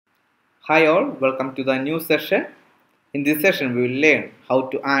Hi all, welcome to the new session. In this session, we will learn how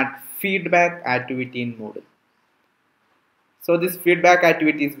to add feedback activity in Moodle. So this feedback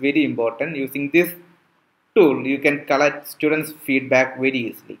activity is very important. Using this tool, you can collect students' feedback very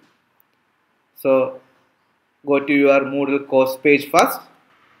easily. So go to your Moodle course page first.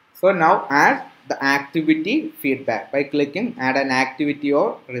 So now add the activity feedback by clicking add an activity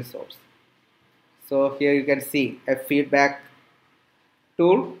or resource. So here you can see a feedback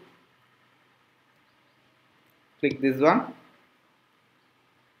tool. Click this one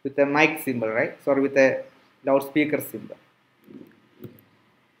with a mic symbol, right? Sorry, with a loudspeaker symbol.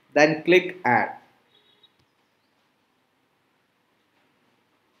 Then click add.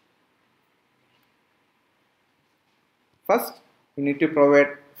 First, you need to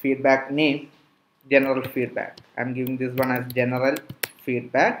provide feedback name, general feedback. I'm giving this one as general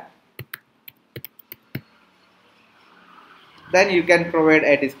feedback. Then you can provide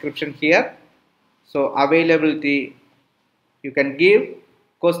a description here. So availability, you can give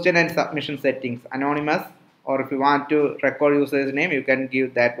question and submission settings, anonymous, or if you want to record user's name, you can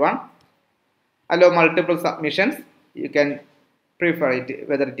give that one. Allow multiple submissions, you can prefer it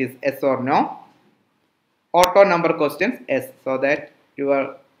whether it is yes or no. Auto number questions, yes, so that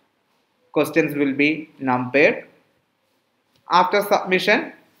your questions will be numbered. After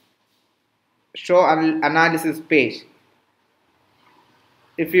submission, show an analysis page.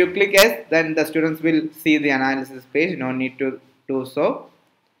 If you click yes, then the students will see the analysis page, no need to do so.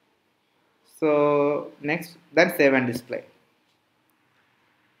 So next, then save and display.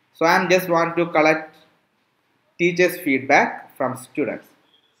 So I am just want to collect teachers' feedback from students.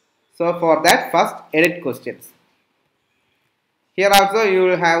 So for that, first edit questions. Here also you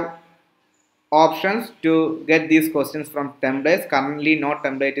will have options to get these questions from templates. Currently no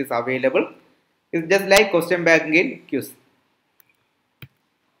template is available. It's just like question bank in quiz.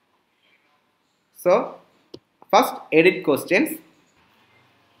 So first edit questions,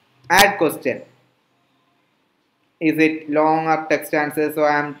 add question. Is it long or text answer? So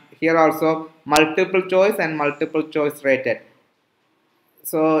I am here also multiple choice and multiple choice rated.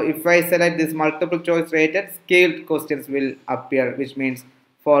 So if I select this multiple choice rated, scaled questions will appear, which means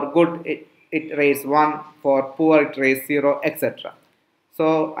for good it rates 1, for poor it rates 0, etc.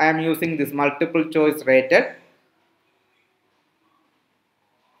 So I am using this multiple choice rated.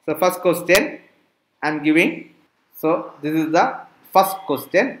 So first question I am giving. So this is the first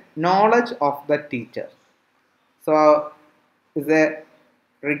question, knowledge of the teacher. So is a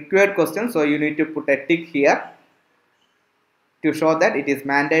required question, so you need to put a tick here to show that it is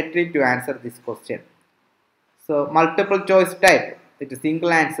mandatory to answer this question. So multiple choice type, it is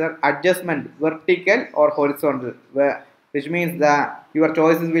single answer, adjustment vertical or horizontal, which means your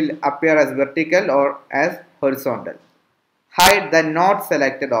choices will appear as vertical or as horizontal. Hide the not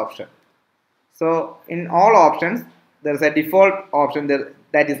selected option. So in all options there is a default option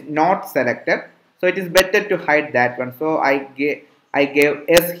that is not selected, so it is better to hide that one. So I gave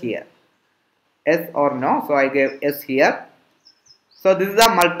yes here, yes or no, so I gave yes here. So this is the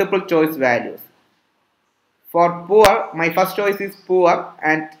multiple choice values. For poor, my first choice is poor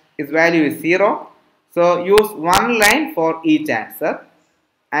and its value is 0. So use one line for each answer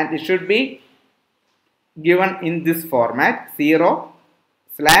and it should be given in this format,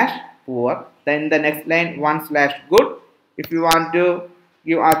 0/poor. Then the next line 1/good. If you want to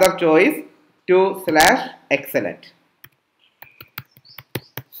give other choice, 2/excellent.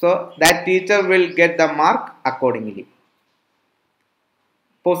 So that teacher will get the mark accordingly.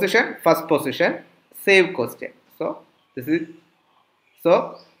 Position, first position, save question. So this is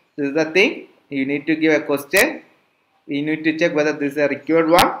the thing. You need to give a question. You need to check whether this is a required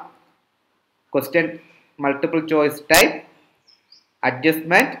one. Question multiple choice type,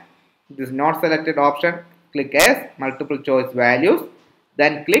 adjustment, this is not selected option, click as multiple choice values,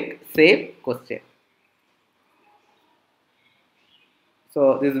 then click save question.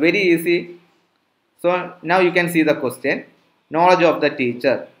 So this is very easy. So now you can see the question, knowledge of the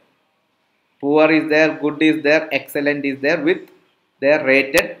teacher. Poor is there, good is there, excellent is there with their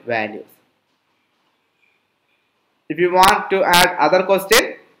rated values. If you want to add other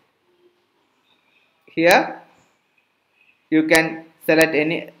question, here you can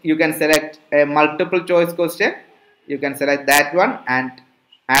select a multiple choice question. You can select that one and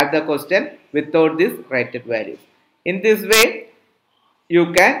add the question without this rated values. In this way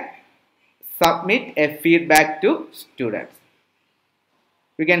you can submit a feedback to students.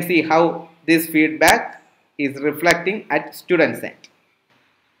 You can see how this feedback is reflecting at students' end.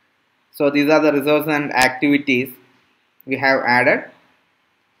 So these are the resources and activities we have added.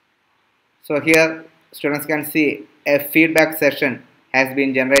 So here students can see a feedback session has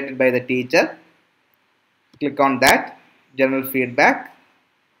been generated by the teacher. Click on that, general feedback.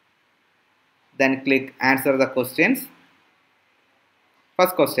 Then click answer the questions.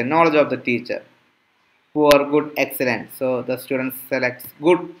 First question, knowledge of the teacher. Poor, good, excellent. So the student selects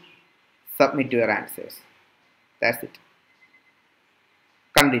good. Submit your answers. That's it.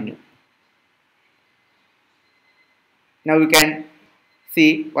 Continue. Now we can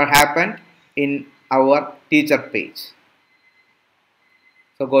see what happened in our teacher page.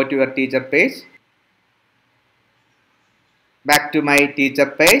 So go to your teacher page. Back to my teacher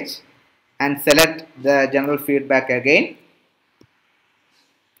page and select the general feedback again.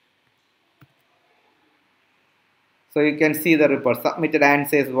 So you can see the report. Submitted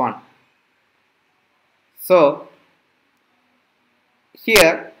answers 1. So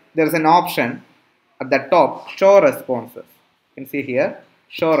here there is an option at the top, show responses. You can see here,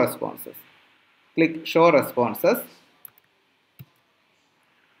 show responses. Click show responses.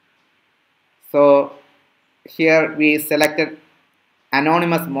 So here we selected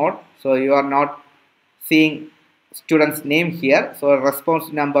anonymous mode. So you are not seeing student's name here. So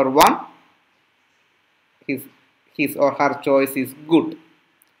response number 1, his or her choice is good.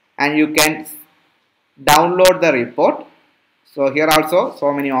 And you can download the report. So here also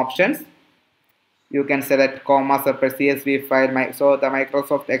so many options. You can select comma separate CSV file. So the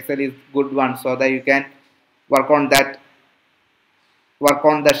Microsoft Excel is good one, so that you can work on that, work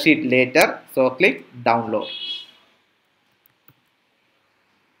on the sheet later. So click download.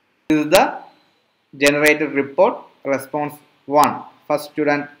 This is the generated report. Response 1, first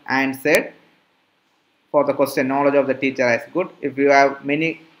student answered for the question, knowledge of the teacher is good. If you have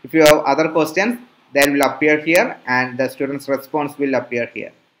other questions, they will appear here and the student's response will appear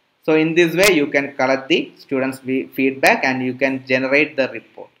here. So in this way you can collect the students' feedback and you can generate the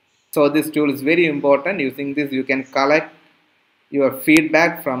report. So this tool is very important. Using this you can collect your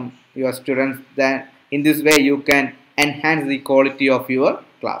feedback from your students. Then in this way you can enhance the quality of your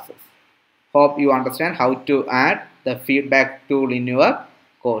classes. Hope you understand how to add the feedback tool in your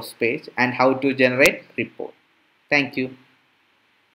course page and how to generate report. Thank you.